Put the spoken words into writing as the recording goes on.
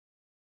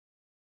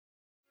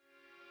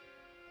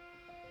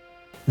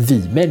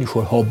vi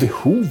människor har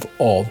behov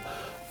av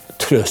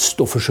tröst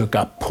och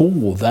försöka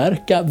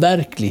påverka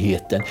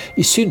verkligheten,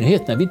 i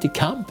synnerhet när vi inte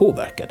kan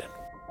påverka den.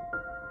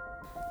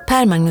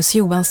 Per Magnus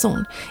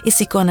Johansson är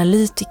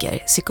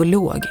psykoanalytiker,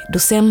 psykolog,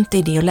 docent i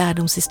idé- och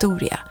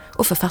lärdomshistoria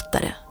och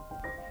författare.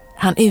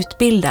 Han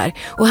utbildar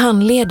och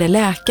handleder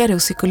läkare och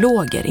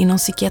psykologer inom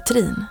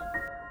psykiatrin.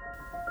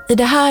 I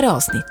det här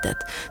avsnittet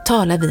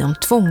talar vi om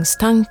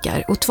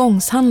tvångstankar och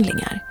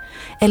tvångshandlingar,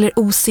 eller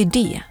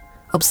OCD,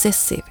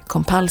 Obsessive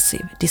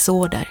Compulsive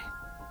Disorder.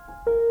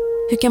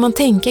 Hur kan man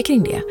tänka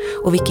kring det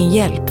och vilken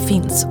hjälp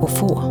finns att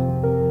få?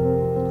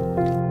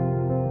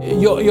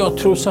 Jag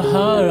tror så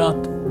här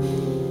att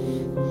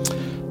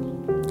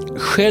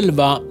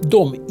själva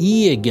de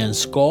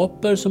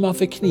egenskaper som man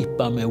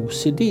förknippar med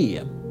OCD,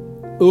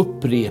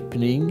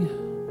 upprepning,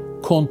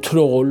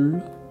 kontroll,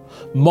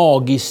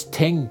 magiskt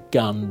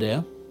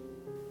tänkande,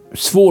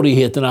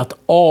 svårigheten att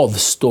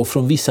avstå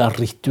från vissa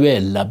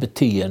rituella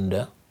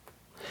beteenden,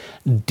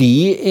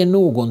 det är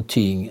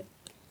någonting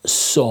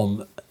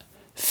som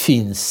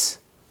finns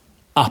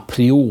a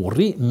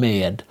priori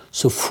med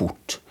så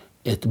fort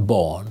ett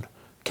barn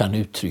kan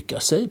uttrycka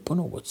sig på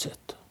något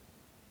sätt.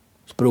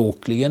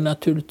 Språkligen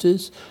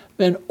naturligtvis,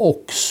 men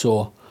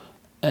också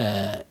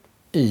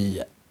i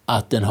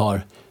att den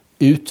har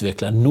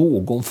utvecklat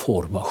någon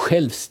form av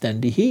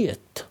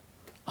självständighet.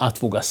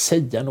 Att våga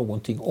säga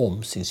någonting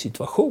om sin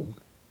situation.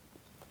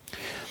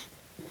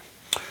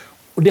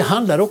 Och det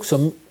handlar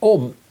också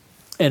om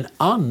en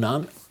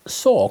annan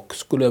sak,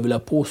 skulle jag vilja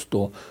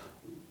påstå.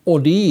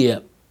 Och det är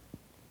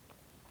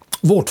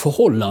vårt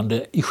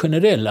förhållande i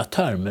generella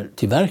termer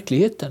till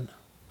verkligheten.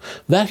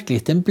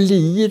 Verkligheten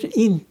blir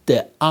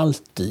inte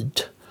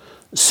alltid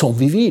som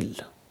vi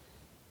vill.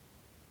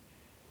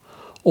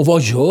 Och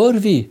vad gör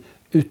vi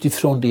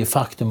utifrån det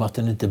faktum att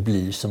den inte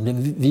blir som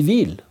vi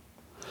vill?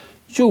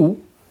 Jo,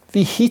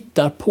 vi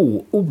hittar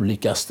på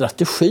olika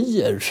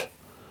strategier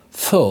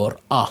för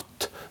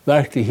att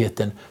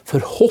verkligheten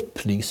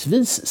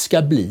förhoppningsvis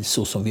ska bli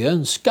så som vi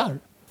önskar.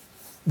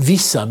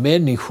 Vissa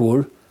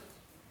människor,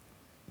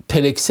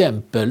 till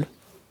exempel,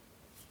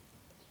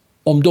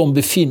 om de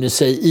befinner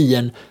sig i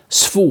en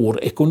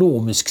svår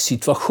ekonomisk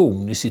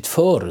situation i sitt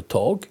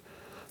företag,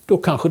 då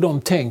kanske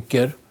de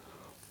tänker,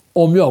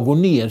 om jag går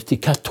ner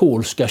till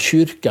katolska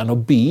kyrkan och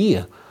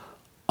ber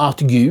att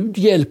Gud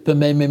hjälper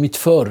mig med mitt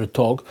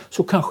företag,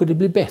 så kanske det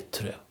blir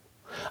bättre.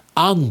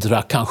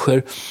 Andra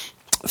kanske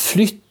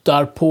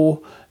flyttar på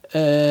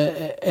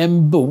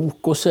en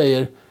bok och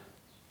säger,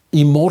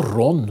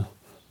 imorgon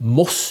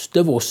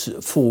måste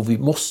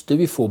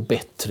vi få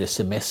bättre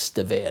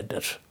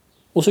semesterväder.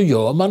 Och så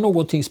gör man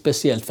någonting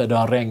speciellt för det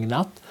har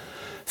regnat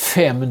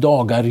 5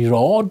 dagar i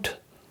rad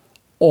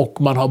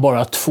och man har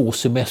bara 2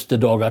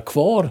 semesterdagar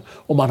kvar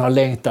och man har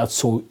längtat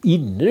så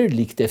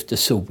innerligt efter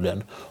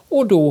solen.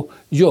 Och då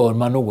gör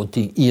man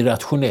någonting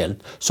irrationellt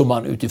som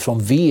man utifrån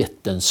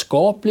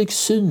vetenskaplig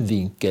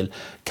synvinkel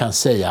kan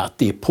säga att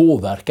det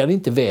påverkar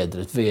inte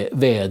vädret.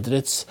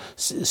 Vädret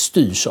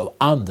styrs av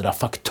andra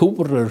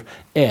faktorer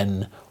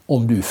än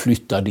om du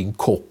flyttar din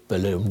kopp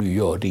eller om du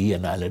gör det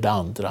ena eller det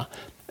andra.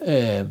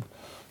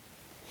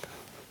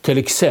 Till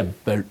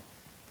exempel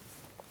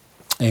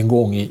en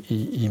gång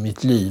i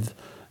mitt liv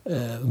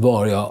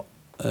var jag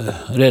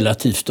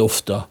relativt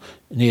ofta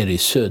nere i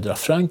södra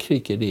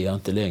Frankrike. Det är jag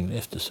inte längre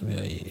eftersom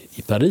jag är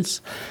i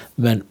Paris.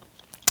 Men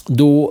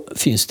då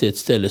finns det ett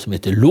ställe som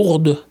heter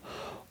Lourdes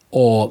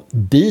och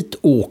dit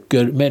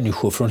åker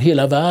människor från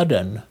hela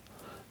världen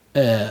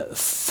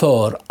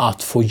för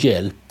att få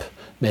hjälp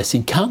med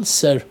sin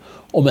cancer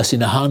och med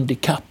sina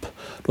handikapp.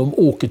 De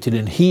åker till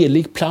en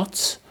helig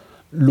plats.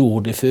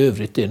 Lourdes för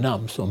övrigt det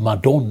namn som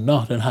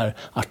Madonna, den här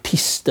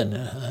artisten,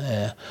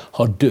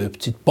 har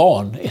döpt sitt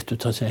barn.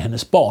 Ett av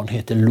hennes barn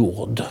heter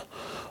Lourdes.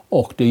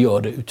 Och det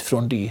gör det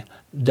utifrån det.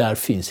 Där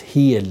finns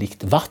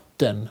heligt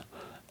vatten.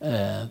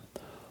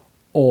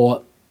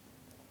 Och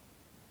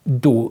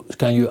då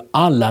kan ju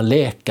alla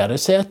läkare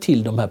säga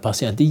till de här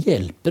patienterna, det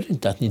hjälper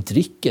inte att ni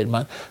dricker.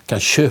 Man kan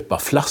köpa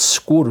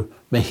flaskor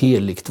med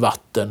heligt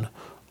vatten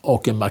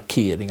och en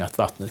markering att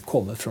vattnet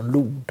kommer från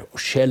Lourdes och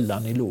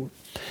källan i Lourdes.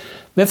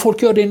 Men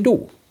folk gör det ändå.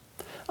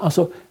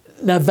 Alltså,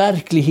 när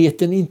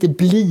verkligheten inte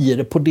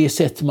blir på det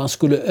sätt man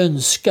skulle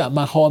önska.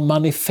 Man har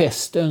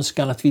manifest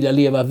önskan att vilja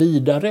leva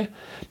vidare.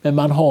 Men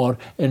man har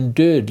en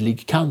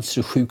dödlig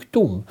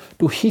cancersjukdom.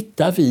 Då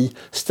hittar vi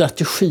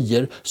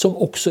strategier som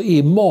också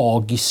är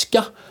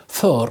magiska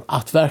för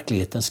att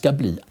verkligheten ska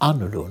bli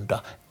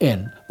annorlunda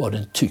än vad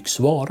den tycks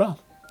vara.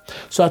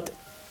 Så att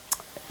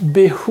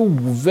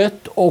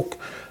behovet och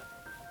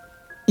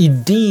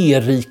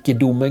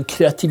idérikedomen,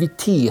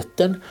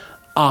 kreativiteten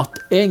att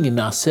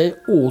ägna sig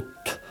åt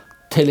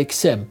till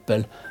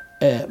exempel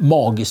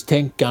magiskt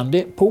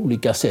tänkande på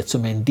olika sätt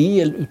som är en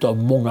del utav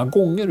många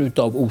gånger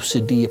utav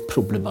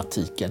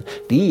OCD-problematiken.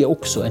 Det är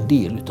också en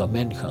del utav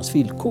människans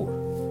villkor.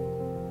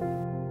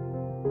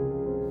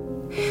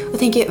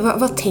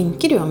 Vad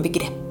tänker du om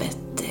begreppet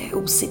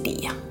OCD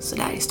så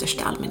där i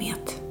största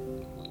allmänhet?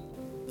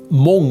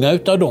 Många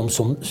utav de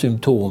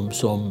symptom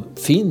som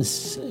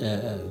finns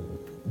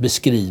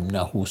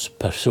beskrivna hos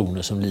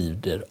personer som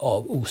lider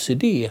av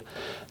OCD,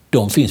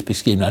 de finns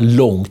beskrivna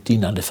långt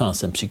innan det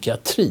fanns en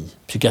psykiatri.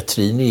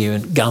 Psykiatrin är ju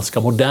en ganska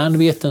modern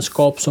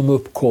vetenskap som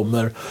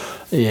uppkommer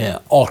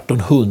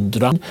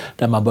 1800,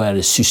 där man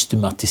började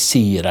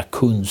systematisera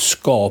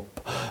kunskap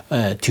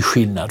till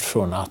skillnad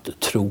från att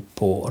tro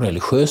på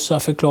religiösa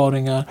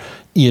förklaringar,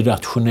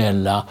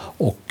 irrationella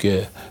och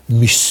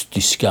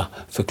mystiska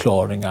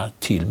förklaringar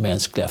till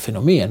mänskliga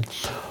fenomen.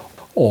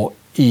 Och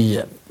i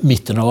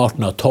mitten av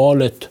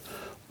 1800-talet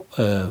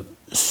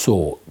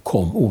så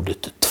kom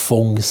ordet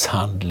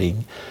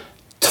tvångshandling,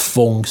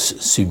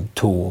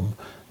 tvångssymptom,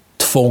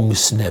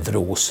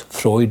 tvångsneuros.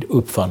 Freud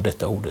uppfann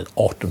detta ordet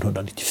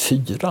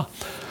 1894.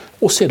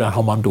 Och sedan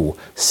har man då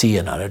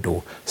senare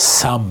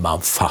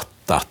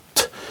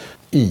sammanfattat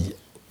i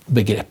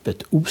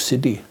begreppet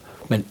OCD.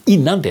 Men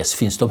innan dess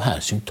finns de här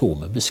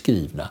symptomen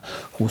beskrivna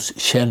hos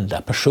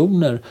kända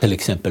personer. Till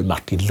exempel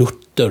Martin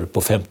Luther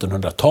på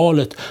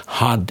 1500-talet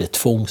hade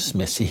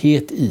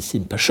tvångsmässighet i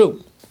sin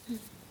person.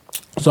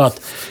 Så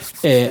att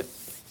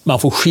man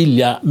får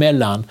skilja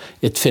mellan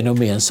ett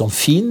fenomen som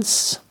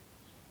finns,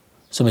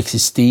 som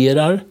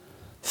existerar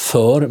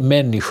för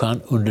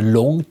människan under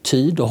lång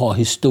tid och har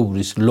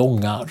historiskt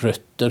långa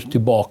rötter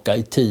tillbaka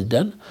i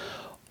tiden,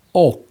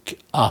 och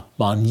att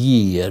man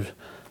ger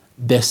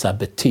dessa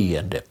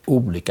beteenden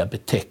olika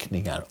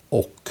beteckningar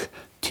och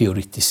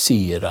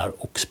teoretiserar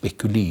och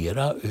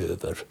spekulerar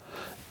över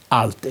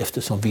allt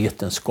eftersom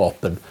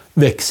vetenskapen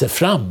växer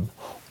fram.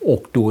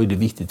 Och då är det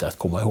viktigt att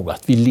komma ihåg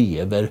att vi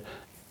lever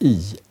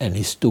i en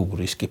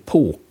historisk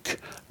epok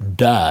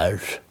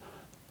där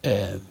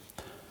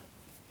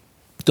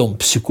de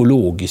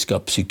psykologiska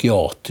och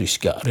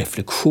psykiatriska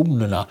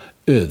reflektionerna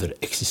över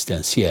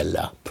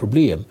existentiella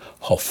problem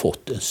har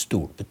fått en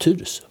stor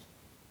betydelse.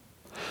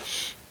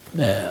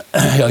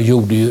 Jag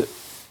gjorde ju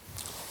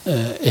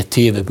ett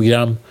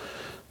tv-program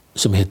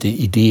som heter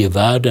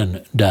Idévärlden,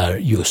 där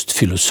just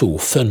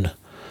filosofen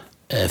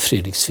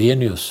Fredrik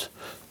Svenius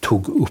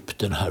tog upp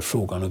den här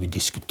frågan, och vi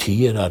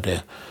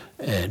diskuterade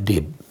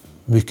det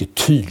mycket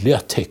tydliga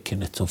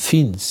tecknet som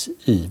finns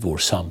i vår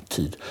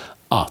samtid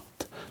att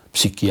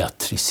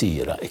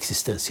psykiatrisera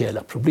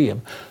existentiella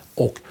problem.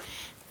 Och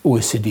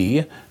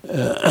OECD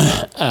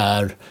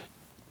är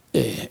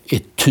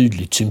ett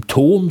tydligt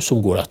symptom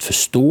som går att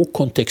förstå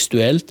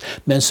kontextuellt,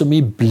 men som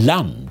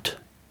ibland,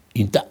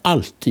 inte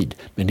alltid,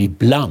 men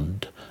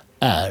ibland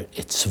är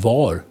ett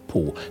svar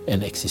på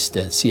en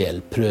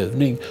existentiell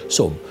prövning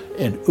som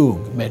en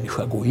ung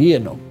människa går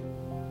igenom.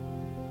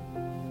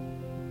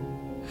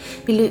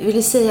 Vill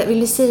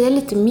du säga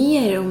lite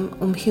mer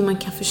om hur man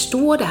kan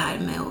förstå det här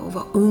med att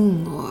vara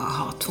ung och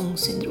ha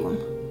tvångssyndrom?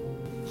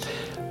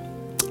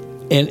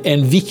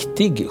 En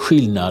viktig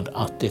skillnad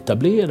att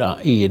etablera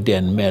är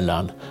den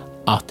mellan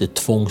att ett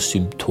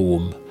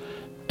tvångssymptom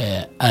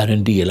är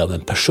en del av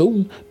en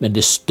person, men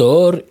det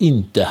stör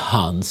inte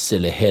hans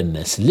eller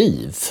hennes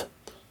liv.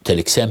 Till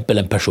exempel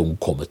en person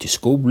kommer till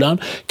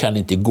skolan, kan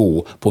inte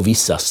gå på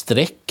vissa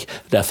streck,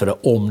 därför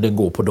att om den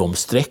går på de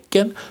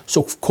strecken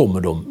så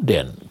kommer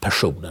den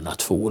personen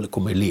att få, eller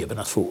kommer eleven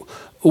att få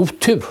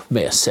otur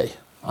med sig.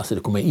 Alltså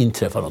det kommer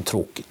inträffa något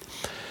tråkigt.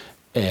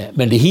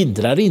 Men det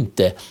hindrar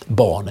inte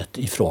barnet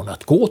ifrån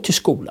att gå till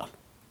skolan.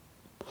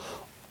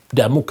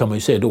 Däremot kan man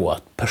ju säga då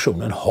att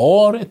personen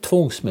har ett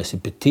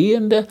tvångsmässigt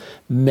beteende,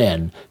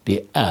 men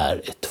det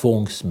är ett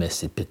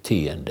tvångsmässigt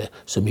beteende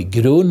som i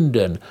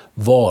grunden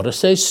vare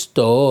sig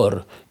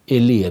stör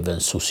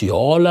elevens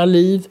sociala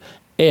liv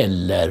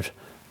eller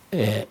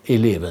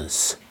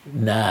elevens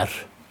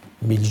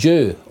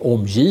närmiljö,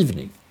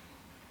 omgivning.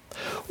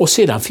 Och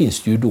sedan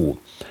finns det ju då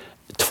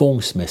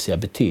tvångsmässiga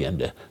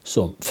beteende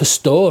som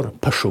förstör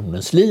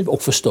personens liv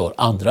och förstör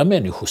andra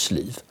människors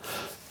liv.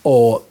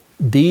 Och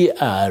det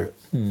är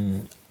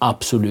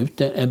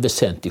absolut en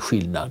väsentlig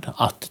skillnad,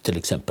 att till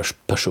exempel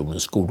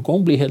personens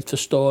skolgång blir helt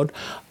förstörd,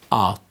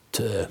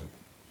 att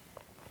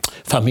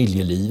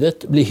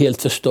familjelivet blir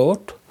helt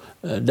förstört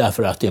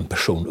därför att en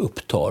person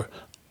upptar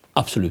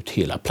absolut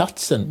hela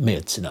platsen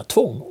med sina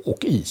tvång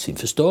och i sin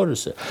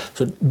förstörelse.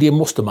 Så det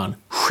måste man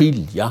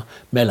skilja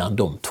mellan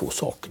de två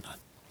sakerna.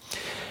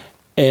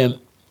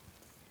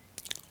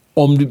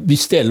 Om vi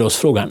ställer oss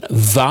frågan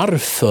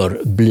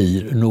varför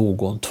blir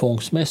någon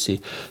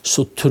tvångsmässig,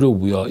 så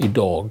tror jag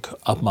idag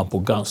att man på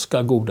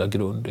ganska goda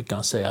grunder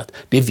kan säga att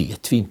det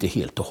vet vi inte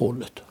helt och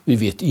hållet. Vi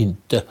vet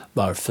inte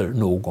varför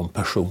någon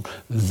person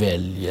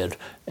väljer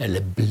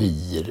eller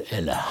blir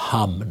eller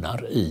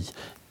hamnar i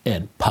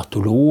en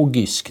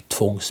patologisk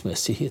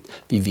tvångsmässighet.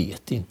 Vi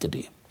vet inte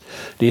det.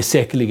 Det är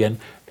säkerligen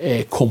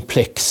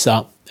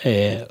komplexa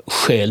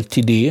skäl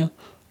till det.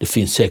 Det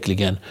finns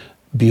säkerligen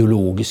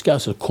biologiska,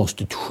 alltså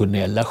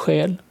konstitutionella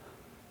skäl.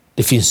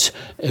 Det finns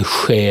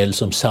skäl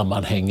som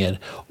sammanhänger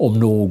om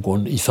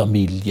någon i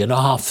familjen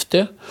har haft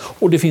det.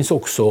 Och det finns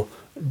också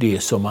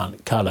det som man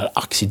kallar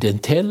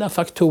accidentella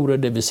faktorer,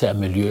 det vill säga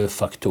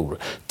miljöfaktorer.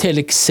 Till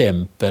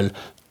exempel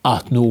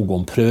att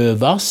någon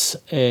prövas,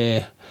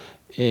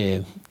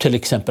 till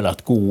exempel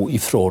att gå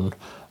ifrån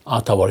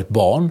att ha varit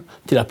barn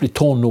till att bli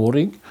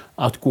tonåring,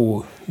 att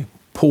gå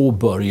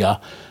påbörja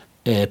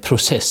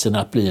processen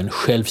att bli en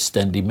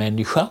självständig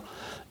människa,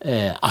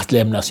 att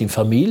lämna sin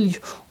familj,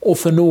 och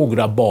för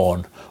några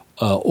barn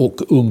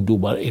och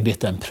ungdomar är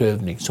detta en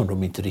prövning som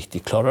de inte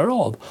riktigt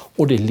klarar av,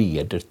 och det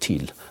leder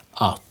till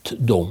att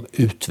de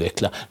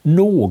utvecklar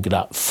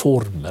några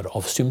former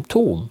av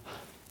symptom.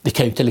 Det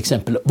kan ju till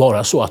exempel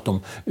vara så att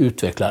de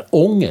utvecklar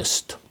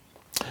ångest,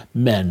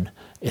 men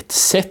ett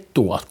sätt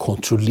då att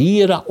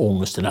kontrollera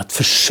ångesten, att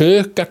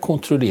försöka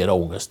kontrollera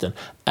ångesten,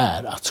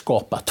 är att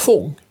skapa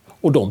tvång.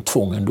 Och de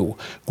tvången då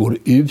går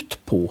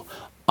ut på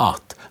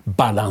att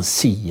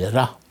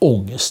balansera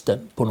ångesten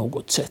på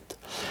något sätt.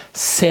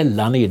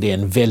 Sällan är det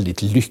en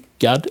väldigt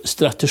lyckad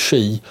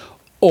strategi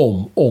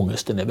om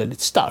ångesten är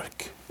väldigt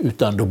stark,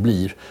 utan då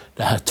blir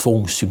det här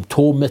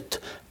tvångssymptomet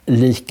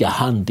lika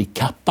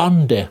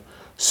handikappande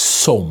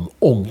som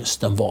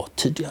ångesten var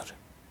tidigare.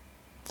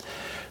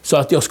 Så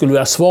att jag skulle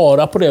vilja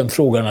svara på den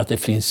frågan att det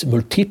finns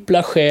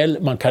multipla skäl.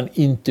 Man kan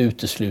inte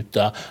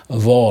utesluta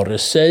vare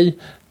sig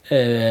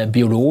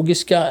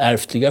biologiska,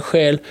 ärftliga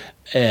skäl,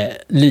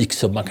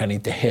 liksom man kan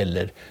inte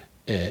heller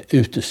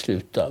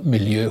utesluta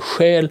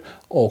miljöskäl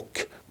och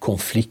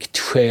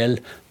konfliktskäl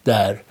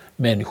där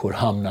människor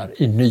hamnar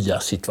i nya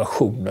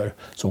situationer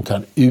som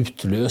kan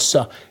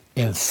utlösa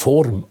en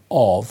form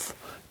av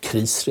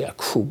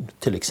krisreaktion,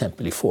 till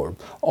exempel i form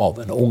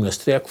av en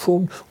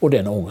ångestreaktion, och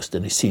den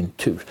ångesten i sin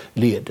tur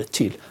leder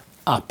till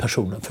att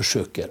personen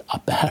försöker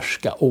att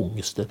behärska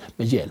ångesten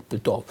med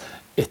hjälp av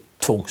ett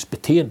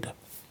tvångsbeteende.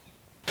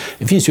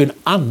 Det finns ju en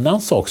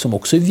annan sak som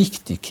också är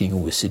viktig kring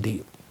OCD,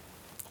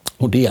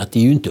 och det är att det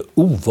är ju inte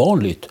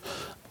ovanligt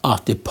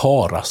att det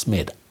paras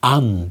med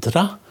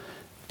andra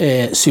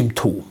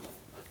symptom,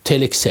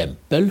 till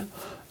exempel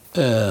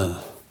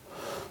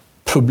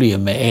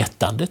problem med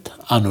ätandet,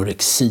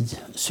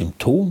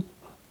 anorexisymptom,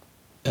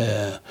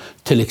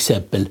 till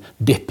exempel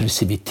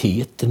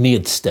depressivitet,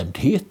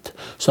 nedstämdhet,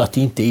 så att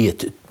det inte är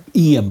ett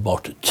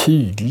enbart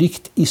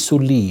tydligt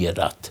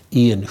isolerat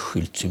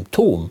enskilt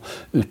symptom,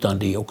 utan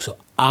det är också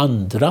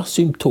andra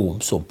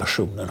symptom som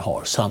personen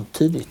har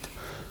samtidigt.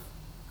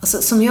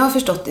 Alltså, som jag har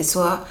förstått det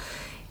så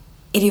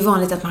är det ju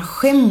vanligt att man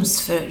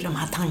skäms för de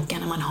här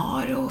tankarna man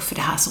har och för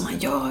det här som man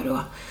gör, och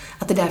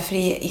att det därför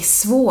är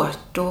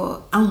svårt att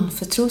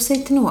anförtro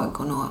sig till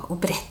någon och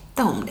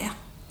berätta om det.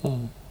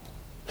 Mm.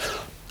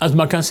 Alltså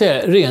man kan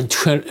säga rent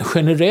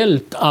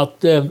generellt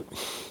att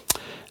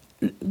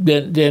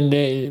den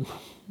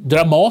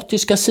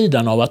dramatiska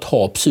sidan av att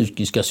ha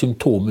psykiska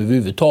symptom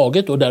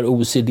överhuvudtaget, och där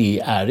OCD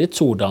är ett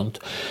sådant,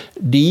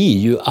 det är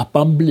ju att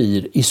man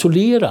blir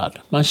isolerad.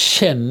 Man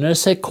känner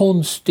sig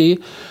konstig.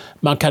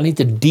 Man kan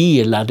inte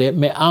dela det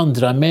med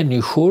andra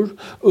människor.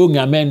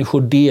 Unga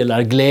människor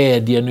delar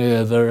glädjen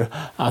över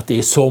att det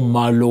är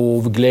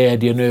sommarlov,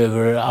 glädjen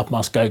över att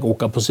man ska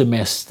åka på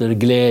semester,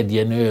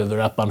 glädjen över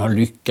att man har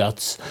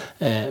lyckats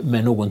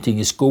med någonting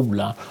i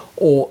skolan.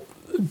 Och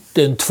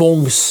den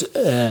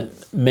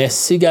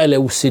tvångsmässiga eller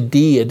OCD,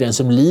 den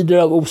som lider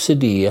av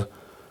OCD,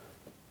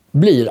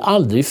 blir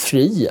aldrig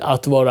fri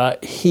att vara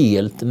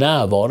helt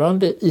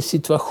närvarande i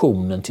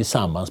situationen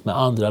tillsammans med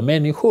andra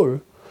människor.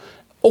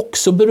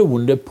 Också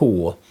beroende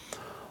på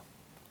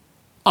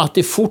att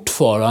det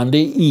fortfarande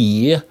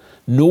är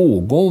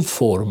någon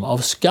form av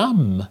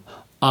skam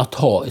att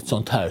ha ett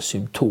sånt här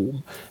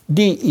symptom.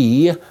 Det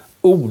är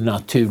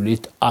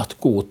onaturligt att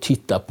gå och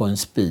titta på en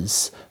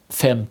spis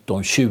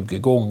 15-20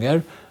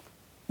 gånger,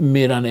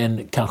 medan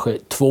en kanske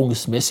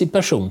tvångsmässig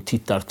person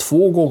tittar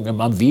 2 gånger.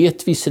 Man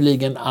vet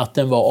visserligen att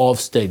den var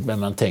avstängd, men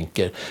man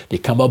tänker det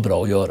kan vara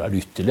bra att göra det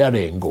ytterligare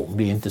en gång.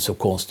 Det är inte så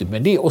konstigt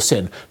med det. Och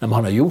sen när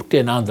man har gjort det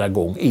en andra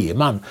gång är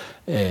man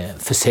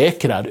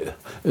försäkrad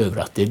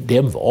över att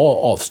den var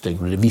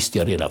avstängd. Och det visste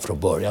jag redan från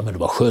början, men det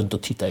var skönt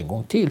att titta en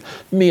gång till.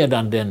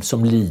 Medan den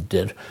som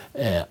lider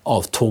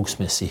av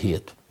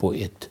tvångsmässighet på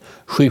ett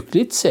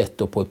sjukligt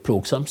sätt och på ett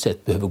plågsamt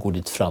sätt behöver gå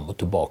dit fram och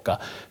tillbaka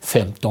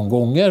 15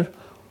 gånger.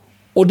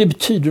 Och det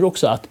betyder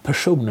också att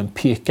personen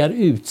pekar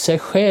ut sig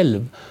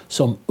själv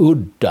som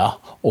udda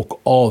och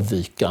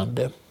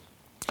avvikande.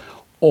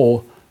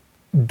 Och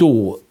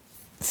då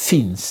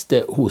finns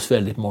det hos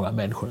väldigt många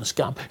människor en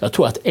skam. Jag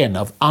tror att en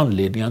av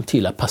anledningarna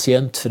till att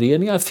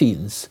patientföreningar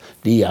finns,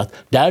 det är att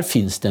där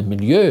finns det en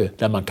miljö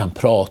där man kan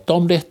prata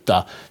om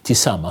detta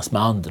tillsammans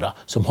med andra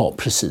som har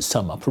precis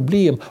samma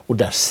problem, och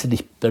där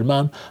slipper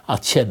man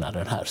att känna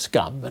den här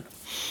skammen.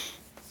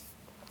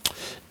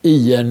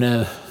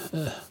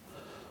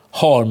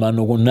 Har man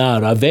någon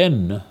nära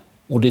vän,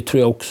 och det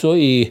tror jag också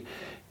är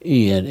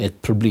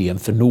ett problem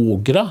för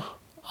några,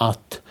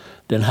 att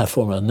den här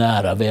formen av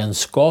nära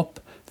vänskap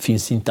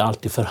finns inte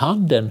alltid för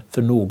handen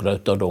för några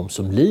av dem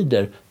som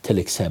lider till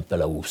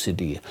exempel av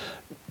OCD.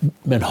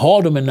 Men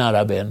har de en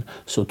nära vän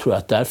så tror jag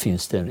att där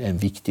finns det en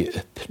viktig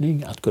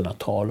öppning att kunna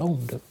tala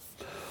om det.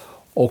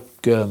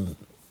 Och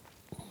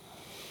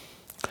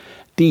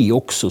det är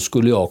också,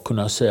 skulle jag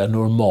kunna säga,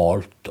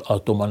 normalt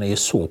att om man är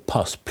så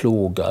pass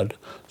plågad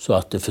så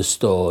att det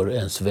förstör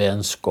ens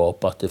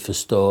vänskap, att det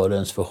förstör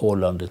ens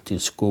förhållande till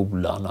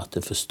skolan, att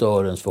det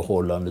förstör ens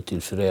förhållande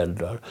till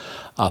föräldrar,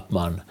 att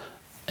man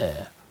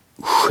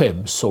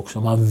skäms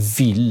också, man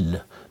vill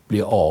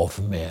bli av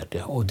med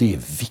det, och det är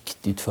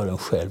viktigt för en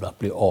själv att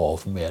bli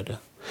av med det.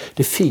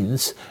 Det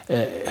finns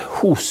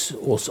hos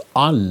oss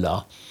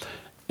alla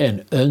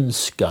en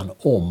önskan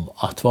om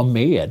att vara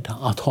med,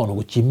 att ha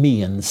något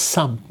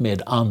gemensamt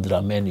med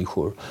andra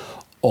människor,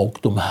 och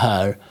de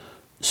här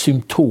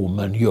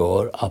symptomen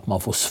gör att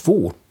man får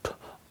svårt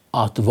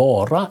att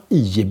vara i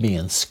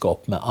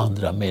gemenskap med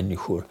andra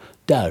människor,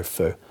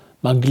 därför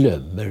man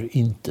glömmer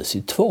inte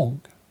sitt tvång.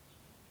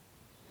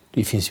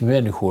 Det finns ju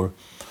människor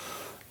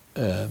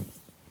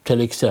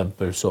till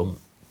exempel som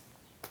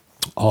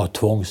har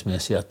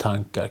tvångsmässiga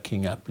tankar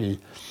kring att bli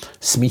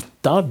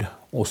smittad,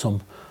 och som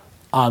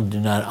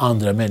när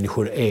andra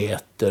människor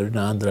äter,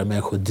 när andra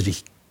människor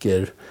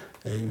dricker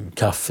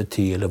kaffe,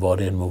 te eller vad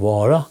det än må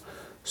vara,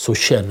 så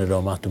känner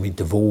de att de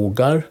inte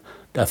vågar,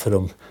 därför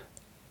de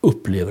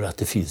upplever att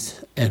det finns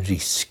en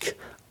risk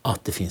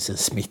att det finns en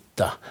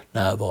smitta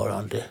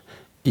närvarande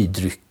i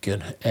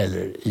drycken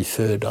eller i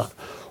födan.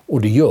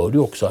 Och det gör det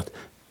också att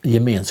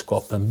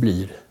gemenskapen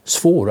blir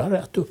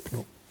svårare att uppnå.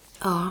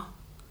 Ja.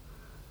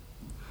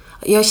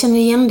 Jag känner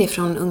igen det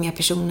från unga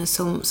personer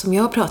som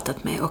jag har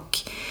pratat med, och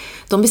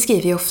de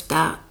beskriver ju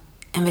ofta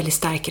en väldigt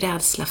stark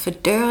rädsla för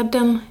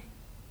döden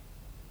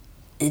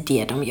i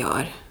det de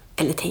gör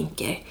eller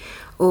tänker.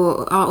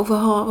 Och vad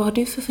har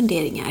du för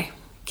funderingar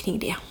kring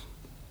det?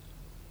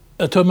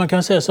 Jag tror man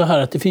kan säga så här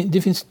att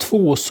det finns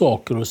två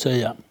saker att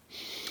säga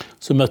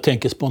som jag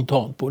tänker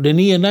spontant på. Den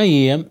ena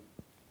är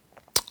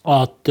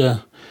att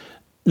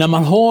när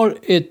man har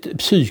ett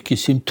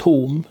psykiskt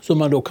symptom som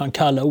man då kan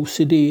kalla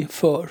OCD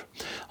för,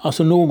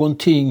 alltså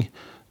någonting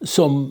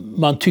som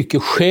man tycker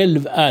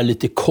själv är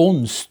lite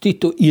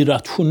konstigt och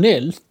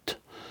irrationellt,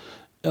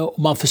 och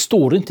man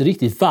förstår inte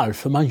riktigt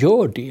varför man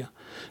gör det,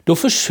 då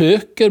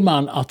försöker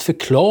man att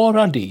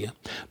förklara det,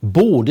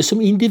 både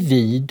som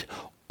individ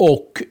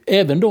och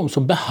även de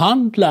som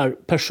behandlar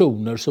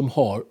personer som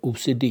har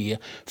OCD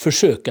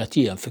försöker att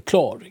ge en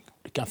förklaring.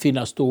 Det kan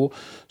finnas då,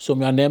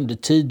 som jag nämnde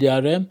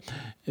tidigare,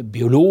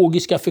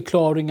 biologiska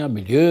förklaringar,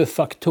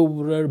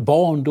 miljöfaktorer,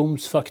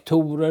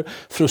 barndomsfaktorer,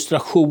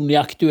 frustration i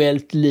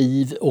aktuellt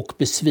liv och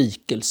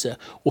besvikelse.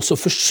 Och så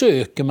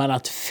försöker man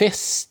att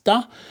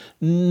fästa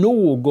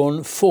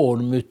någon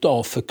form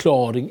av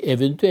förklaring,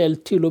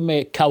 eventuellt till och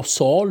med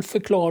kausal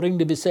förklaring,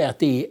 det vill säga att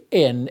det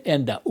är en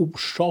enda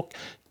orsak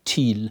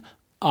till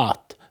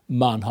att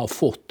man har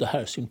fått det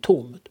här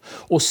symptomet.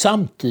 Och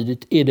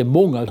samtidigt är det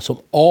många som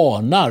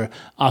anar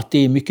att det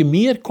är mycket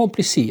mer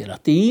komplicerat.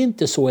 Det är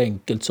inte så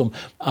enkelt som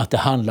att det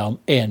handlar om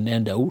en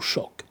enda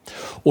orsak.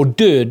 Och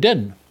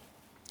döden,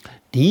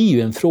 det är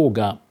ju en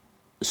fråga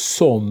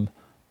som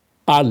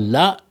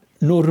alla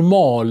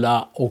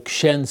normala och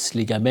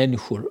känsliga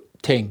människor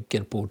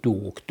tänker på då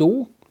och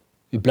då.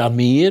 Ibland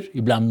mer,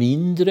 ibland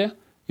mindre.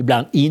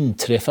 Ibland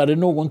inträffar det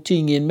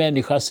någonting i en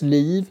människas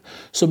liv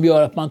som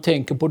gör att man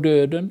tänker på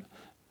döden.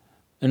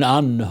 En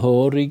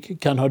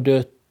anhörig kan ha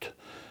dött.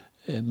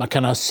 Man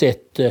kan ha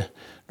sett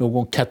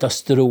någon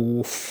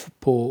katastrof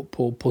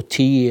på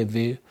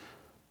tv.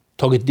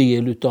 Tagit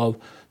del av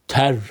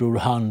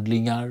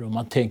terrorhandlingar och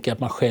man tänker att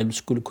man själv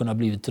skulle kunna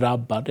blivit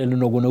drabbad eller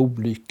någon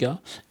olycka.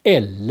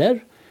 Eller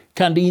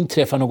kan det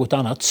inträffa något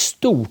annat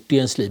stort i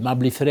ens liv. Man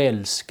blir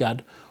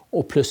förälskad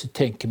och plötsligt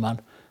tänker man,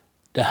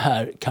 det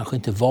här kanske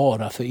inte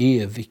vara för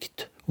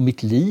evigt. Och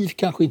mitt liv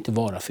kanske inte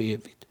vara för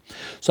evigt.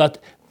 Så att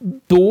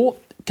då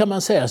kan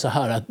man säga så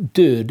här att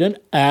döden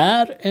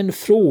är en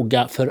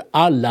fråga för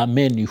alla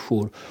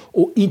människor,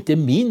 och inte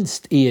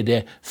minst är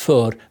det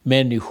för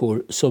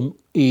människor som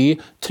är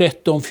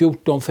 13,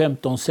 14,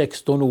 15,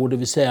 16 år, det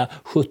vill säga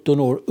 17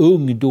 år,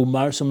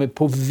 ungdomar som är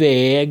på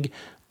väg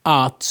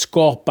att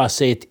skapa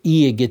sig ett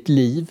eget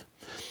liv.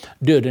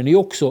 Döden är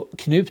också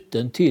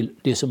knuten till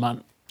det som man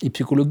i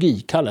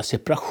psykologi kallar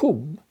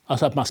separation,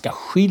 alltså att man ska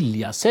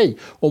skilja sig,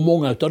 och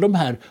många av de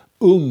här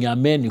unga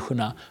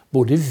människorna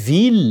både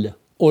vill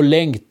och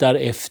längtar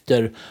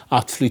efter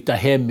att flytta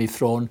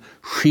hemifrån,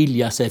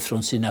 skilja sig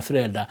från sina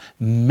föräldrar.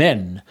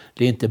 Men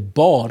det är inte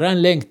bara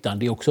en längtan,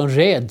 det är också en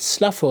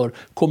rädsla för,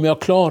 kommer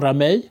jag klara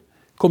mig?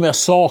 Kommer jag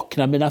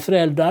sakna mina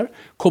föräldrar?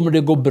 Kommer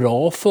det gå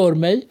bra för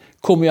mig?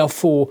 Kommer jag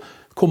få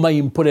komma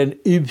in på den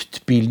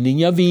utbildning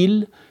jag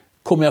vill?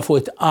 Kommer jag få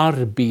ett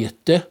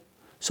arbete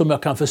som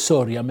jag kan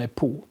försörja mig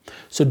på?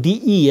 Så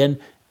det är en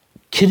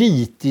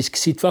kritisk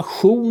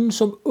situation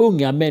som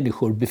unga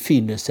människor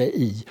befinner sig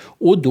i,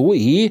 och då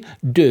är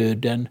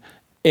döden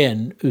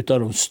en av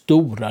de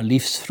stora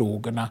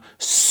livsfrågorna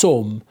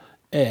som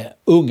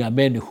unga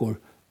människor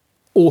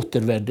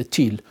återvänder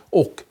till,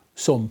 och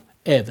som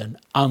även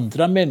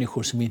andra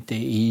människor som inte är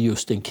i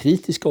just den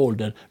kritiska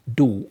åldern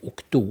då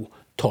och då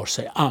tar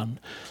sig an.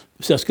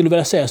 Så jag skulle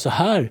vilja säga så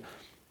här: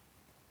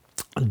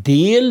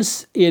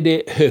 dels är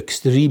det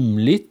högst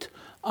rimligt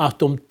att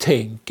de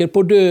tänker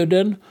på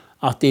döden,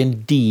 att det är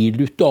en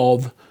del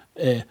av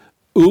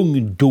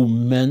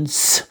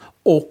ungdomens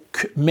och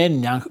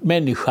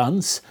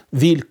människans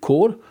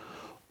villkor.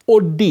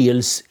 Och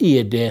dels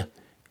är det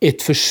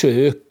ett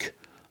försök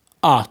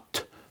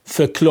att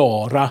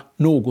förklara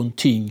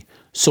någonting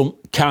som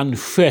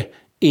kanske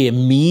är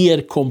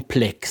mer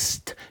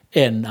komplext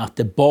än att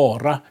det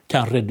bara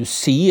kan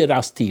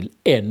reduceras till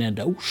en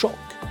enda orsak.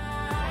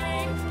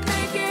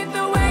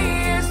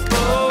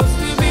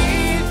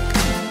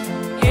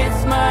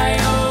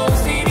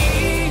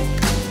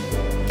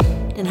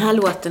 Den här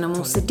låten om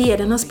OCD,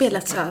 den har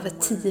spelats över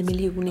 10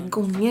 miljoner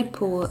gånger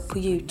på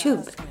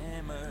YouTube.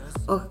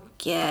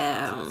 Och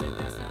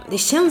det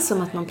känns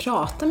som att man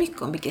pratar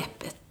mycket om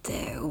begreppet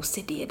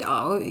OCD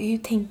idag. Och hur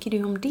tänker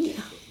du om det?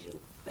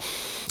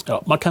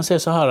 Ja, man kan säga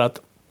så här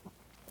att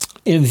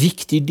en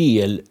viktig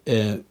del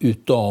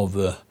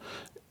utav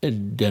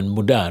den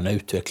moderna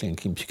utvecklingen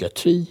kring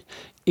psykiatri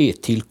är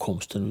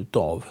tillkomsten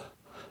utav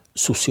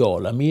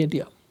sociala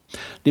medier.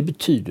 Det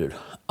betyder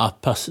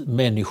att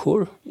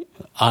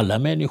alla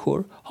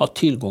människor har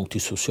tillgång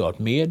till sociala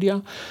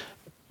medier.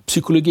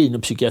 Psykologin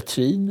och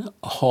psykiatrin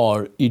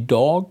har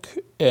idag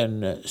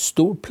en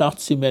stor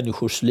plats i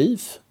människors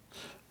liv.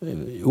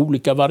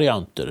 Olika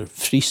varianter,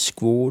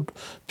 friskvård,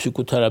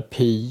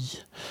 psykoterapi,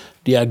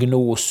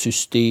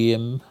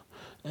 diagnossystem,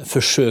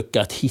 försök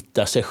att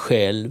hitta sig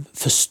själv,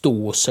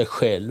 förstå sig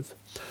själv.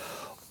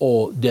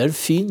 Och där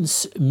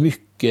finns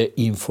mycket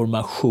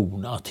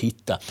information att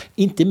hitta,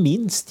 inte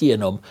minst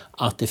genom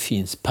att det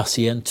finns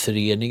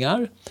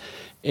patientföreningar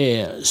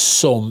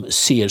som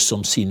ser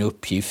som sin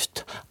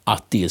uppgift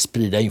att dels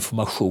sprida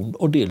information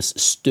och dels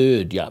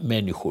stödja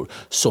människor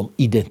som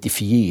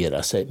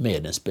identifierar sig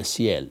med en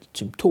speciell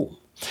symptom.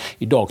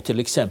 Idag till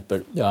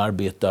exempel, jag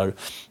arbetar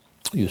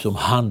ju som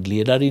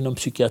handledare inom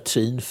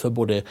psykiatrin för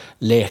både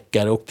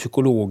läkare och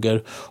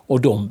psykologer,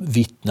 och de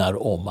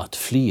vittnar om att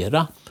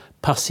flera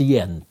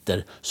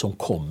patienter som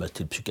kommer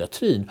till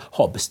psykiatrin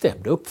har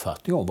bestämda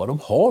uppfattningar om vad de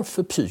har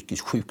för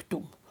psykisk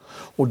sjukdom.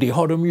 Och det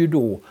har de ju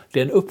då,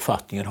 den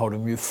uppfattningen har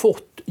de ju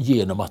fått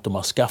genom att de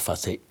har skaffat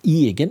sig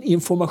egen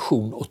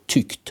information och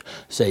tyckt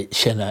sig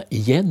känna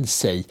igen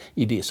sig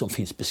i det som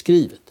finns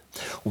beskrivet.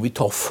 Och vi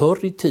tar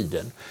förr i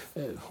tiden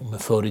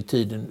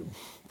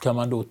kan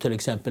man då till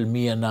exempel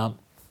mena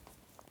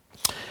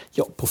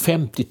på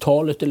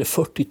 50-talet eller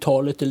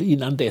 40-talet eller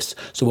innan dess,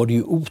 så var det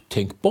ju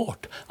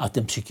otänkbart att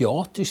en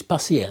psykiatrisk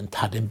patient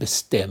hade en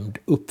bestämd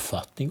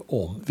uppfattning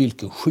om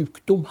vilken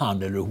sjukdom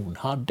han eller hon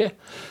hade.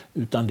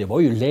 Utan det var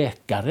ju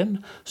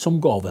läkaren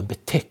som gav en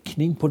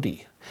beteckning på det.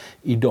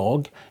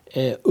 Idag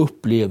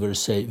upplever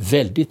sig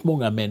väldigt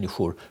många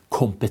människor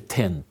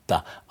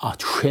kompetenta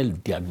att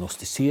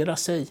självdiagnostisera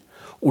sig.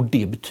 Och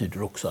det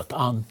betyder också att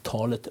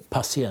antalet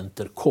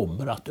patienter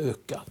kommer att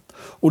öka.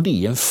 Och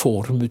det är en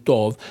form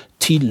av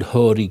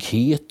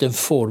tillhörighet, en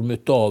form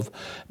av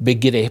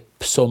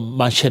begrepp som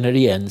man känner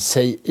igen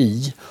sig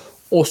i.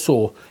 Och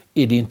så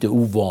är det inte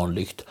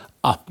ovanligt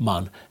att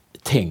man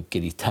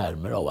tänker i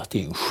termer av att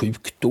det är en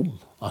sjukdom.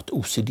 Att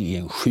OCD är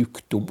en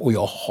sjukdom och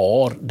jag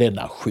har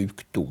denna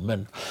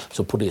sjukdomen.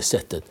 Så på det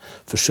sättet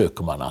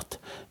försöker man att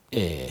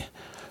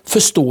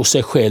förstå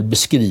sig själv,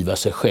 beskriva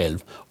sig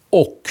själv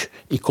och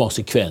i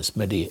konsekvens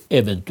med det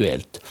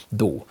eventuellt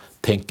då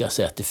tänka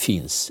sig att det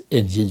finns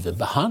en given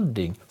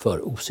behandling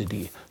för OCD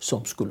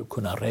som skulle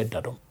kunna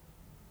rädda dem.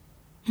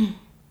 Mm.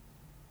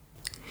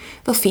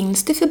 Vad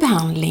finns det för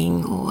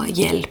behandling och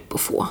hjälp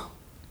att få?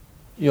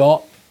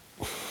 Ja,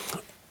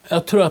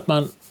 jag tror att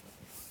man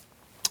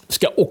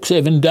ska också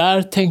även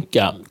där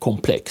tänka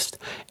komplext.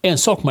 En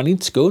sak man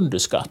inte ska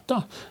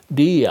underskatta,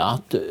 det är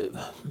att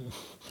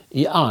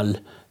i all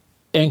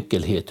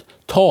enkelhet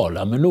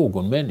tala med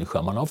någon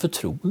människa man har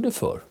förtroende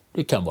för.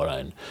 Det kan vara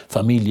en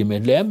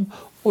familjemedlem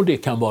och det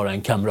kan vara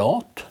en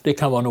kamrat, det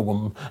kan vara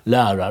någon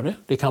lärare,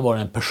 det kan vara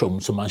en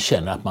person som man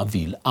känner att man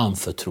vill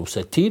anförtro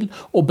sig till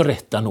och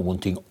berätta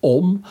någonting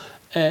om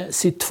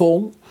sitt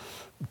tvång.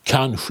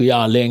 Kanske i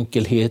all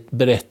enkelhet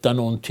berätta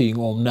någonting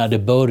om när det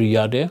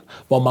började,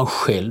 vad man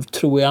själv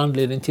tror är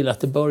anledning till att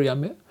det börjar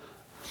med.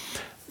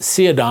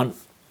 Sedan,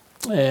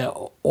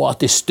 och att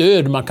det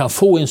stöd man kan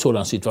få i en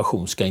sådan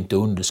situation ska inte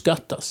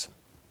underskattas.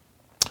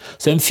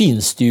 Sen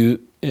finns det ju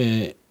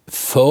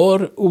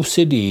för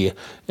OCD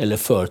eller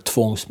för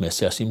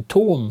tvångsmässiga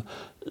symptom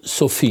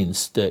så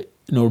finns det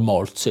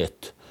normalt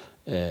sett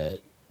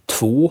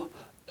två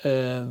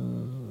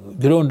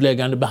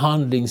grundläggande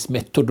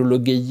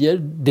behandlingsmetodologier.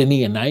 Den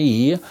ena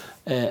är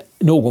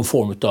någon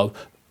form av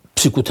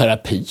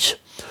psykoterapi.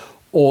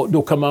 Och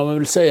då kan man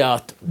väl säga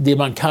att det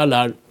man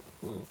kallar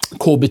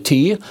KBT,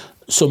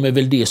 som är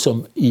väl det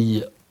som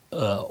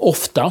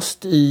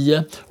oftast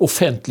i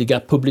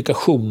offentliga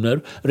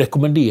publikationer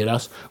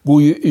rekommenderas,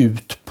 går ju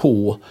ut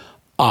på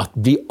att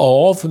bli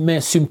av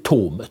med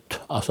symptomet.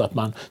 Alltså att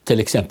man till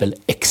exempel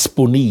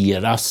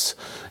exponeras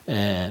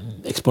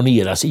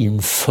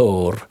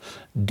inför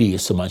det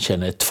som man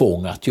känner ett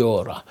tvång att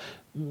göra.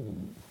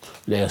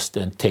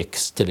 Läste en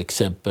text till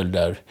exempel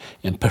där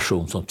en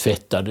person som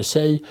tvättade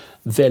sig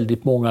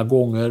väldigt många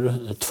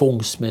gånger,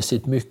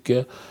 tvångsmässigt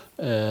mycket,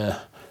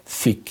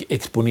 fick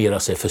exponera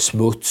sig för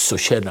smuts och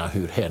känna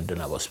hur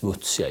händerna var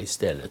smutsiga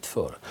istället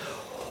för.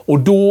 Och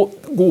då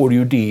går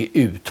ju det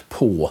ut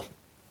på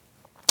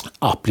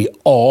att bli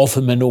av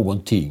med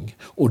någonting,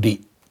 och det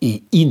är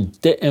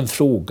inte en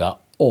fråga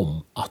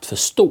om att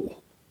förstå.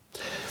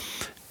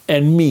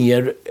 En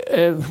mer,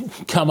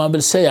 kan man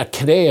väl säga,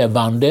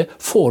 krävande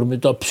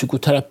form av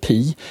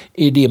psykoterapi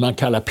är det man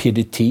kallar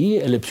PDT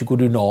eller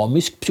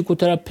psykodynamisk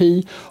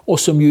psykoterapi, och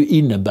som ju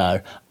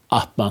innebär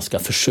att man ska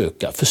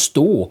försöka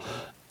förstå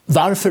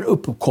varför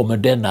uppkommer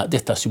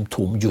detta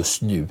symptom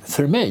just nu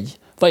för mig.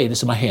 Vad är det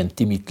som har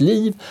hänt i mitt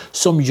liv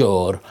som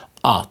gör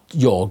att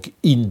jag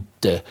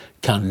inte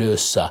kan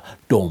lösa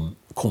de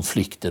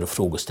konflikter och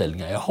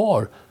frågeställningar jag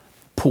har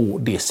på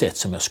det sätt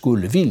som jag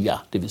skulle vilja,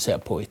 det vill säga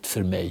på ett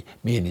för mig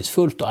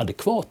meningsfullt och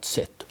adekvat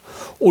sätt.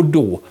 Och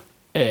då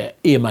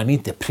är man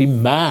inte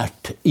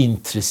primärt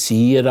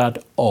intresserad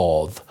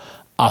av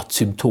att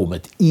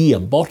symptomet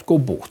enbart går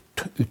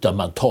bort, utan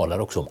man talar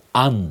också om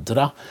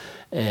andra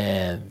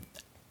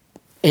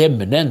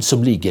ämnen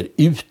som ligger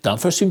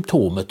utanför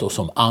symptomet och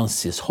som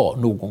anses ha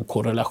någon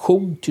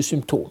korrelation till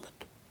symptomet.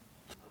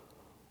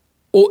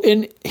 Och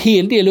en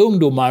hel del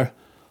ungdomar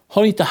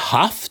har inte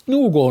haft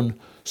någon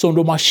som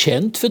de har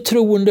känt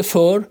förtroende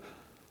för,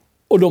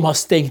 och de har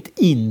stängt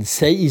in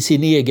sig i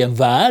sin egen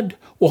värld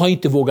och har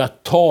inte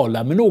vågat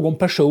tala med någon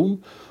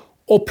person.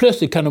 Och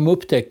plötsligt kan de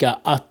upptäcka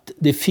att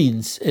det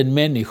finns en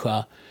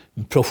människa,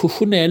 en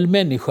professionell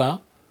människa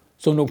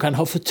som de kan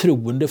ha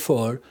förtroende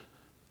för,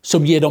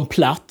 som ger dem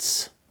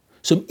plats,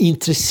 som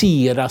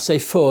intresserar sig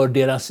för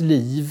deras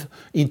liv,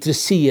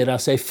 intresserar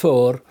sig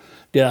för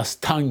deras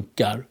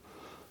tankar.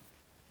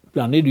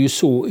 Ibland är det ju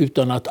så,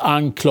 utan att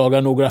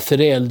anklaga några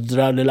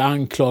föräldrar eller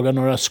anklaga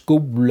några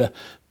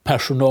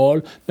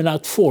skolpersonal, men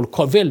att folk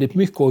har väldigt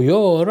mycket att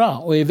göra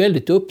och är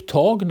väldigt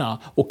upptagna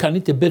och kan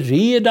inte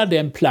bereda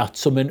den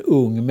plats som en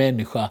ung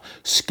människa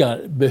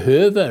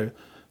behöver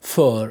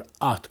för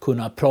att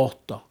kunna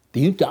prata. Det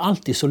är ju inte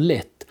alltid så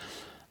lätt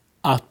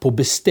att på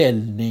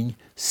beställning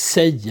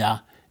säga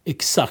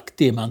exakt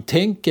det man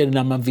tänker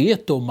när man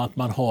vet om att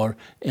man har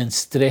en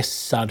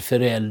stressad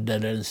förälder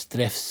eller en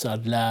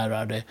stressad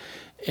lärare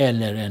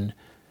eller en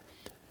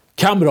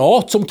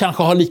kamrat som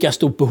kanske har lika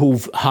stort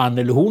behov, han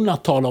eller hon,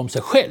 att tala om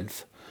sig själv.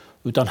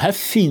 Utan här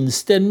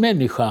finns det en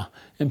människa,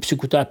 en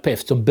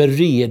psykoterapeut, som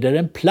bereder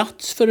en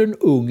plats för en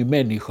ung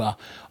människa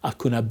att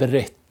kunna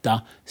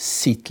berätta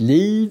sitt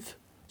liv,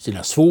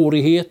 sina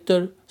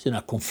svårigheter,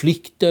 sina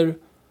konflikter,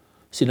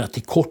 sina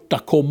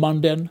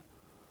tillkortakommanden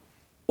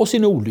och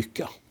sin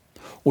olycka.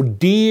 Och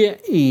det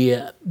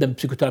är det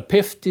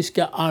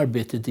psykoterapeutiska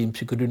arbetet i en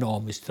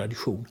psykodynamisk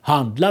tradition.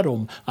 Handlar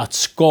om att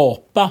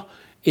skapa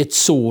ett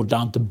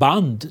sådant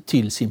band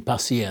till sin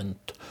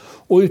patient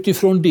och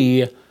utifrån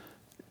det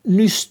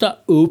nysta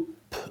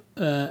upp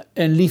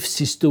en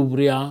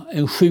livshistoria,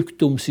 en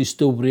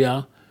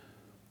sjukdomshistoria,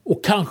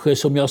 och kanske,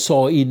 som jag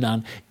sa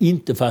innan,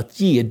 inte för att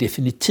ge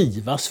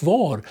definitiva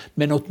svar,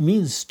 men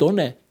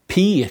åtminstone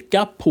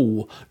peka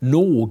på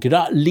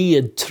några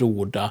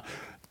ledtrådar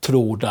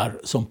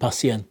som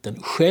patienten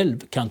själv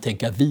kan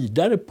tänka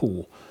vidare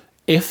på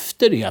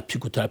efter det att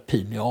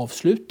psykoterapin är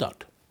avslutad.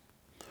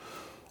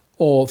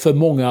 Och för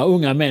många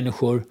unga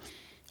människor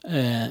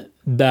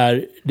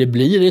där det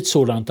blir ett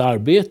sådant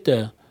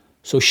arbete,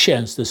 så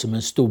känns det som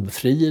en stor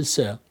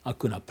befrielse att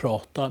kunna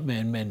prata med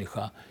en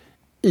människa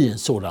i en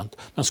sådant,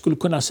 man skulle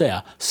kunna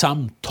säga,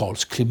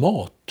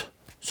 samtalsklimat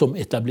som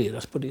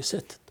etableras på det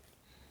sättet.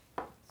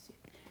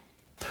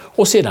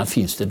 Och sedan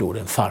finns det då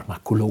den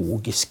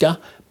farmakologiska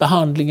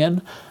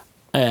behandlingen,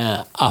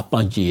 att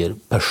man ger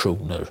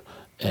personer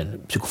en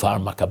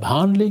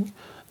psykofarmakabehandling,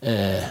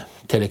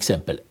 till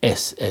exempel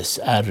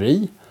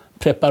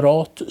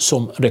SSRI-preparat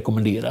som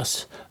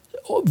rekommenderas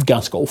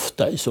ganska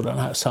ofta i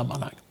sådana här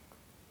sammanhang.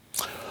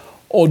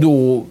 Och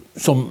då,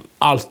 som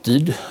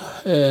alltid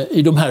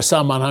i de här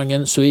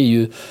sammanhangen, så är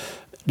ju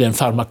den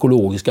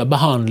farmakologiska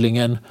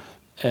behandlingen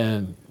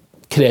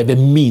kräver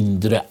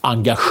mindre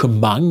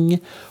engagemang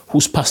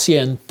hos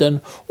patienten,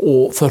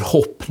 och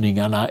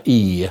förhoppningarna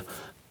är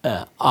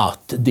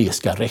att det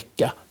ska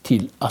räcka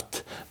till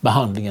att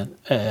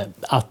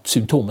att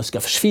symptomen ska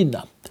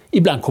försvinna.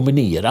 Ibland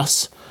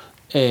kombineras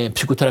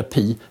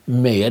psykoterapi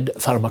med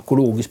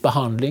farmakologisk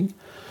behandling.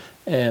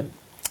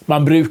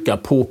 Man brukar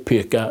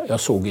påpeka, jag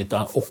såg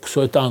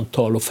också ett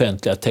antal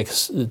offentliga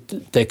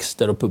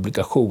texter och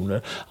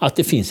publikationer, att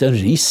det finns en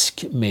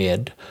risk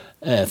med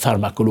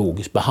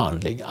farmakologisk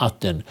behandling,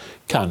 att den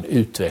kan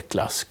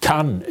utvecklas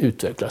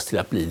till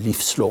att bli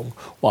livslång,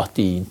 och att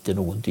det inte är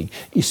någonting,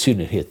 i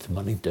synnerhet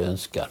man inte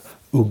önskar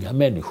unga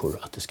människor,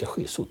 att det ska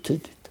ske så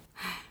tidigt.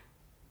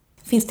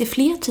 Finns det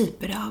fler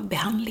typer av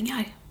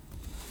behandlingar?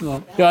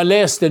 Ja. Jag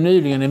läste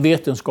nyligen en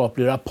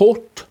vetenskaplig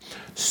rapport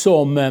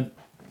som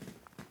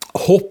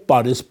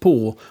hoppades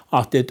på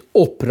att ett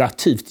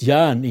operativt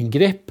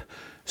hjärningrepp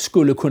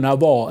skulle kunna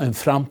vara en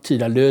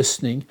framtida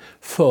lösning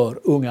för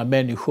unga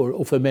människor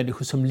och för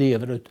människor som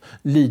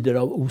lider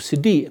av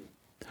OCD.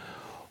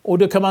 Och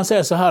då kan man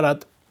säga så här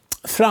att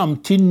fram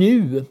till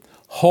nu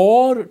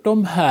har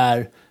de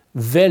här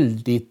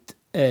väldigt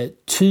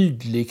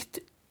tydligt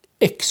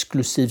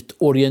exklusivt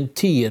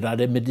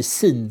orienterade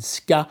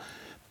medicinska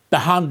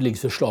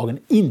behandlingsförslagen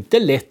inte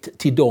lett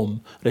till de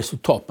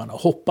resultat man har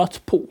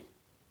hoppats på.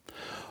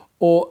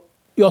 Och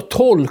jag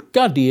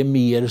tolkar det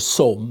mer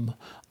som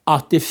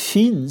att det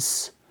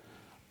finns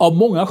av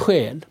många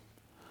skäl,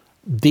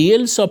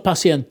 dels av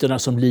patienterna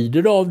som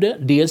lider av det,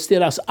 dels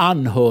deras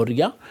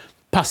anhöriga,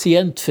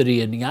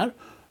 patientföreningar,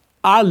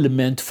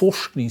 allmänt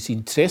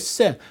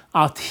forskningsintresse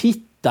att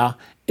hitta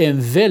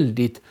en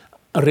väldigt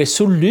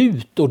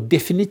resolut och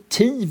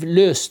definitiv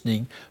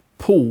lösning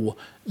på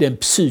den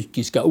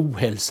psykiska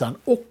ohälsan,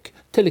 och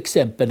till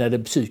exempel när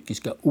den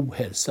psykiska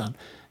ohälsan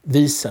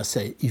visar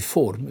sig i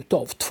form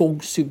av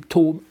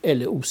tvångssymptom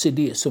eller OCD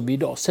som vi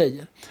idag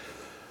säger.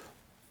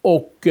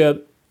 Och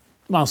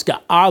man ska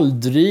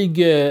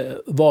aldrig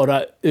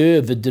vara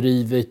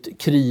överdrivet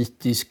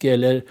kritisk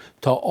eller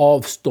ta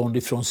avstånd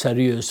ifrån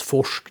seriös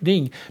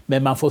forskning.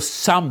 Men man får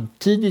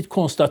samtidigt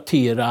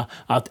konstatera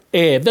att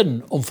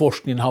även om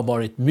forskningen har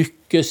varit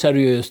mycket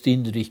seriöst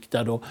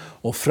inriktad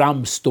och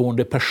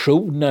framstående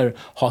personer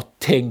har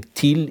tänkt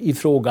till i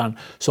frågan,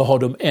 så har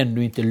de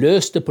ännu inte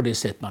löst det på det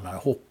sätt man har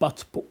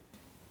hoppats på.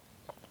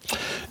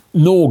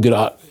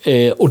 Några,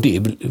 och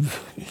det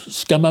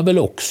ska man väl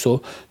också,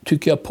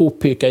 tycker jag,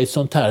 påpeka i ett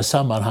sånt här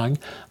sammanhang,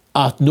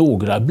 att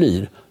några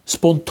blir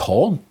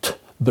spontant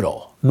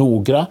bra.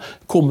 Några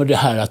kommer det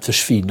här att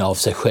försvinna av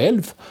sig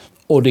själv,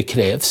 och det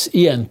krävs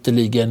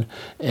egentligen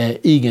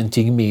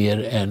ingenting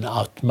mer än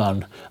att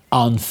man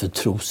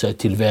anförtror sig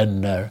till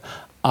vänner,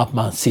 att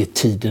man ser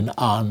tiden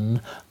an,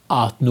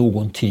 att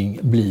någonting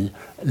blir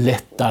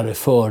lättare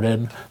för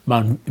en,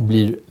 man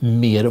blir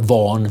mer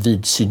van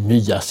vid sin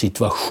nya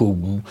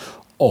situation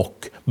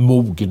och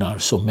mognar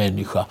som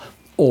människa,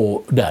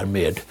 och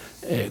därmed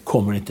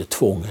kommer inte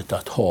tvånget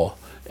att ha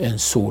en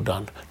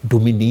sådan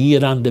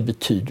dominerande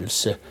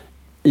betydelse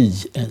i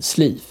ens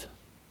liv.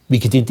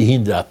 Vilket inte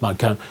hindrar att man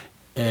kan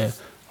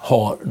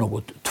ha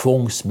något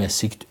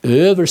tvångsmässigt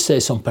över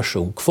sig som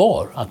person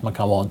kvar, att man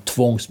kan vara en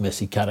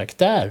tvångsmässig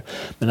karaktär,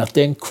 men att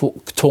den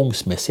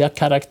tvångsmässiga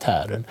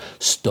karaktären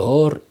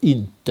stör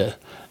inte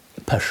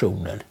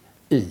personen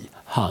i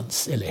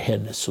hans eller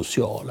hennes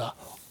sociala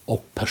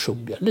och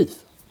personliga liv.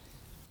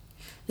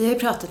 Vi har ju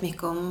pratat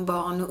mycket om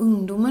barn och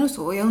ungdomar och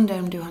så, och jag undrar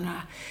om du har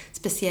några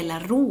speciella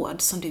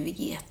råd som du vill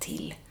ge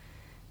till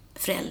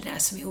föräldrar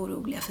som är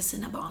oroliga för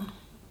sina barn.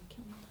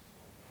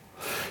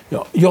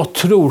 Ja, jag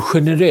tror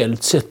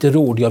generellt sett det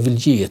råd jag vill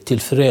ge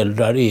till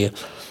föräldrar är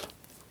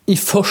i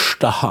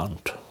första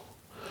hand: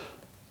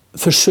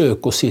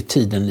 försök att se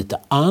tiden lite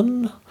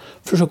an,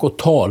 försök att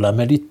tala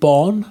med ditt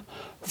barn,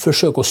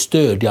 försök att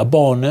stödja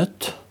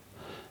barnet.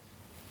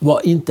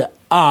 Var inte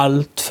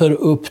allt för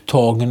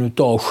upptagen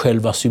av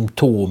själva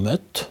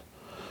symptomet,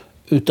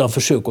 utan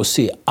försök att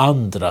se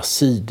andra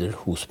sidor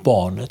hos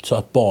barnet, så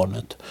att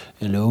barnet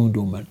eller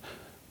ungdomen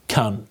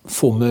kan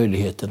få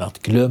möjligheten att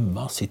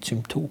glömma sitt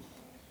symptom.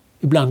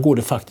 Ibland går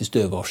det faktiskt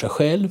över av sig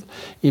själv.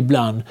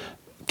 Ibland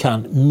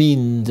kan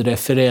mindre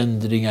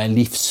förändringar i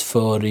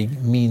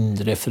livsföring,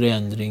 mindre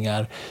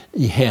förändringar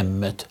i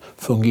hemmet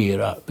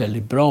fungera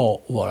väldigt bra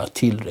och vara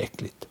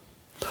tillräckligt.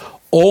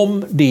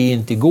 Om det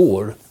inte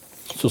går,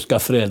 så ska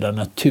föräldrar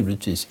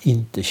naturligtvis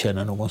inte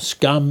känna någon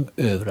skam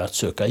över att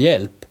söka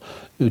hjälp,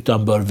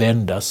 utan bör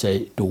vända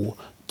sig då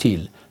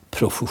till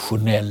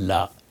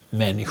professionella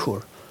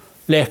människor,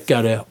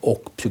 läkare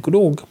och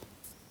psykolog,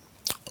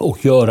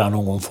 och göra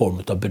någon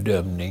form av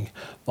bedömning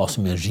vad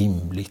som är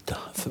rimligt,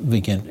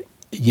 vilken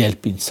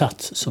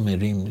hjälpinsats som är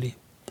rimlig.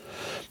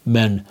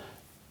 Men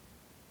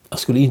jag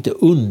skulle inte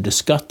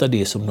underskatta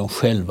det som de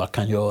själva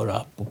kan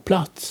göra på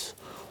plats.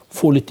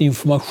 Få lite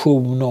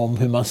information om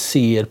hur man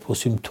ser på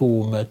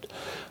symptomet,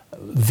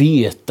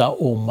 veta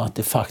om att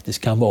det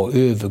faktiskt kan vara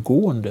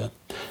övergående.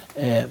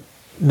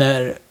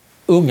 När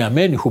unga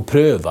människor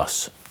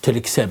prövas, till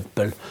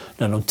exempel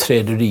när de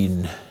träder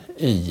in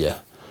i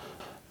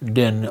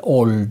den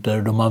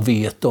ålder då man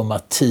vet om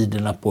att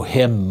tiderna på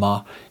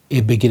hemma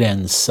är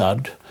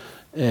begränsad,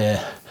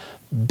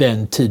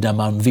 den tid där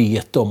man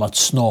vet om att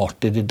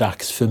snart är det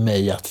dags för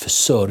mig att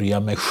försörja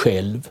mig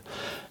själv.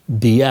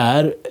 Det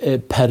är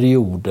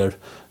perioder,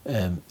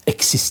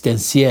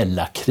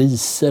 existentiella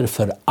kriser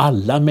för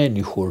alla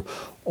människor,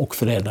 och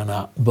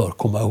föräldrarna bör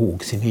komma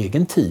ihåg sin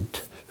egen tid,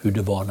 hur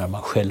det var när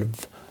man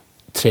själv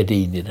trädde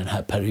in i den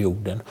här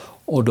perioden,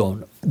 och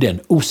den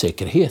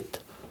osäkerhet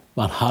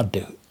man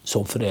hade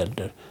som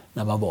förälder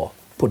när man var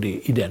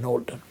i den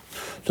åldern.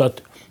 Så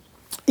att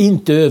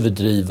inte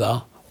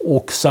överdriva,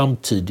 och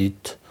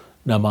samtidigt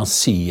när man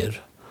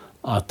ser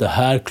att det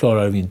här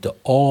klarar vi inte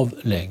av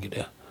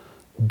längre,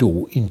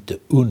 då inte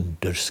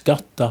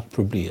underskatta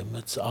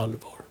problemets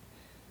allvar.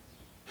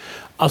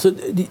 Alltså,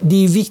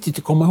 det är viktigt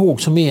att komma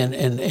ihåg, som är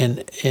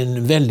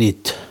en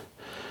väldigt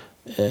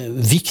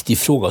viktig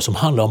fråga som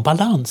handlar om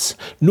balans.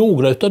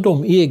 Några av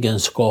de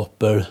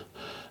egenskaper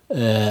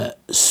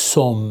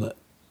som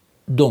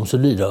de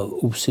som lider av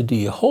OCD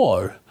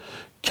har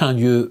kan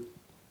ju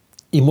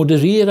i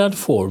modererad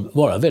form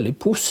vara väldigt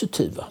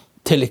positiva.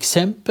 Till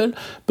exempel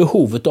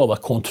behovet av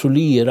att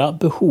kontrollera,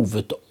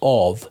 behovet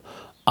av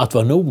att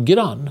vara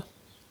noggrann.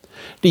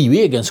 Det är ju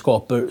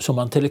egenskaper som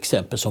man till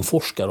exempel som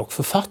forskare och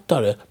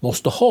författare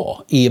måste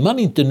ha. Är man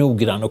inte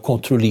noggrann och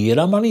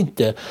kontrollerar man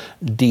inte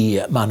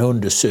det man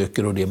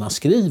undersöker och det man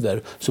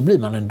skriver, så blir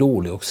man en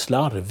dålig och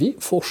slarvig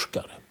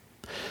forskare.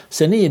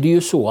 Sen är det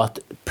ju så att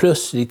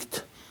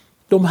plötsligt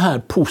de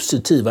här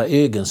positiva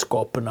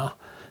egenskaperna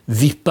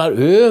vippar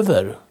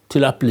över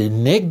till att bli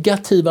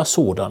negativa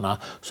sådana,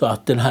 så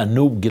att den här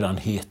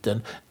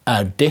noggrannheten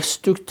är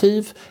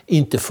destruktiv,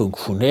 inte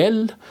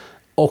funktionell,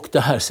 och det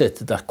här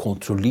sättet att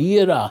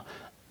kontrollera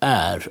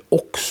är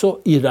också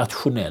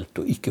irrationellt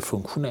och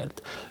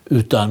icke-funktionellt.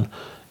 Utan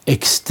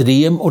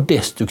extrem och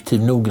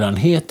destruktiv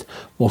noggrannhet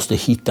måste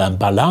hitta en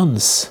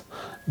balans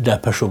där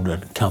personen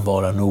kan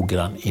vara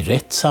noggrann i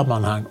rätt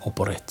sammanhang och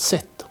på rätt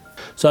sätt.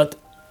 Så att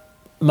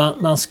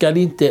man ska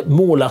inte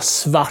måla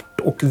svart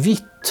och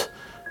vitt,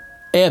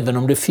 även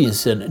om det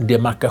finns en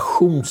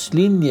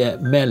demarkationslinje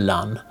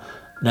mellan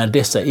när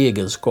dessa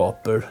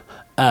egenskaper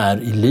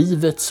är i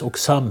livets och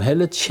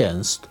samhällets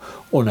tjänst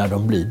och när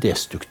de blir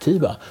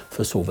destruktiva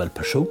för såväl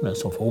personen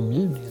som för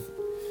omgivningen.